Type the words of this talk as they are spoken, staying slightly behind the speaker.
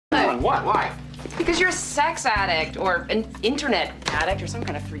on what? Why? Because you're a sex addict or an internet addict or some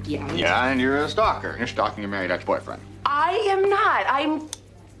kind of freaky addict. Yeah, and you're a stalker. You're stalking your married ex-boyfriend. I am not. I'm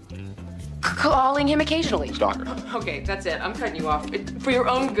calling him occasionally. Stalker. Okay, that's it. I'm cutting you off. For your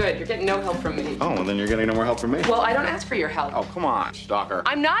own good. You're getting no help from me. Oh, well, then you're getting no more help from me. Well, I don't ask for your help. Oh, come on, stalker.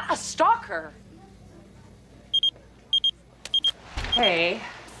 I'm not a stalker. Hey,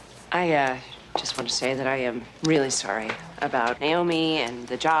 I just want to say that I am really sorry about Naomi and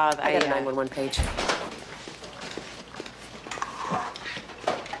the job. I got a 911 page.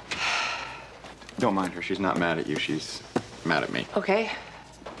 Don't mind her. She's not mad at you. She's mad at me. Okay.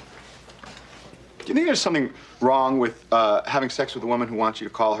 Do you think there's something wrong with having sex with a woman who wants you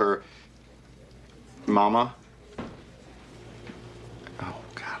to call her Mama? Oh,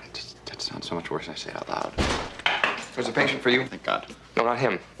 God, that sounds so much worse when I say it out loud. There's a patient for you. Thank God. No, not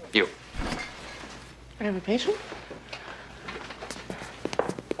him. You. I have a patient?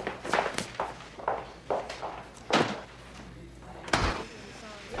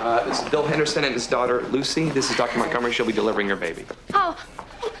 This is Bill Henderson and his daughter, Lucy. This is Dr. Montgomery. She'll be delivering your baby. Oh.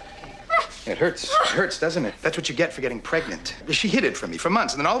 It hurts. It hurts, doesn't it? That's what you get for getting pregnant. She hid it from me for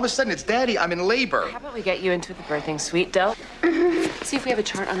months, and then all of a sudden it's Daddy, I'm in labor. How about we get you into the birthing suite, Del? See if we have a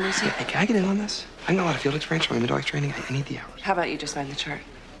chart on Lucy. Hey, can I get in on this? I know a lot of field experience from midwife training. I need the hours. How about you just sign the chart?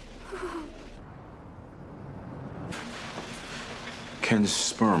 Ken's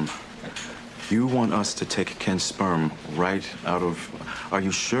sperm. You want us to take Ken's sperm right out of... Are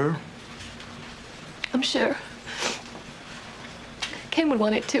you sure? I'm sure. Ken would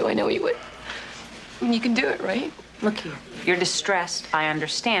want it too. I know he would. I mean, you can do it, right? Look here, you're distressed, I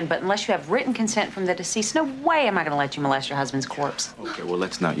understand, but unless you have written consent from the deceased, no way am I gonna let you molest your husband's corpse. Okay, well,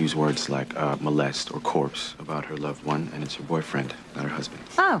 let's not use words like molest or corpse about her loved one, and it's her boyfriend, not her husband.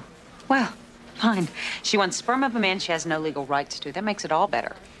 Oh, well, fine. She wants sperm of a man she has no legal rights to. That makes it all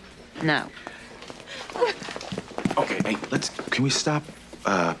better. No. Okay, hey, can we stop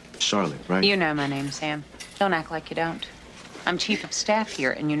Charlotte, right? You know my name, Sam. Don't act like you don't. I'm chief of staff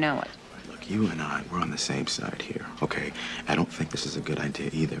here, and you know it. Look, you and we're on the same side here, okay? I don't think this is a good idea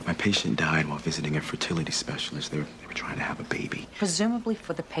either. My patient died while visiting a fertility specialist. They were trying to have a baby. Presumably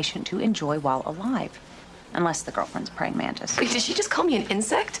for the patient to enjoy while alive. Unless the girlfriend's a praying mantis. Wait, did she just call me an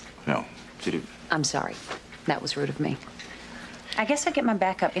insect? No, she didn't. I'm sorry. That was rude of me. I guess I get my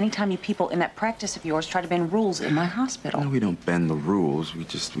back up anytime you people in that practice of yours try to bend rules in my hospital. No, we don't bend the rules. We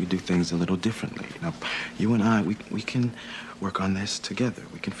do things a little differently. Now, you and we can work on this together.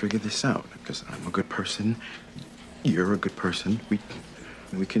 We can figure this out. Because I'm a good person. You're a good person. We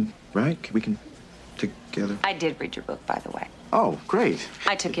can, right? We can together. I did read your book, by the way. Oh, great.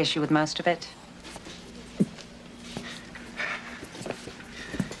 I took issue with most of it.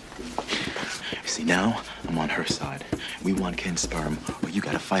 See, now I'm on her side. We want Ken's sperm, or you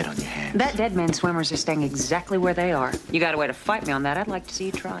got a fight on your hands. That dead man swimmers are staying exactly where they are. You got a way to fight me on that. I'd like to see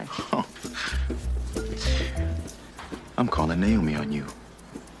you try. Oh. I'm calling Naomi on you.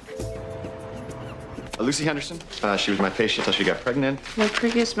 Lucy Henderson. She was my patient until she got pregnant. No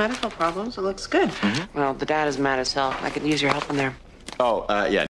previous medical problems. It looks good. Mm-hmm. Well, the dad is mad as hell. I could use your help in there. Oh, yeah.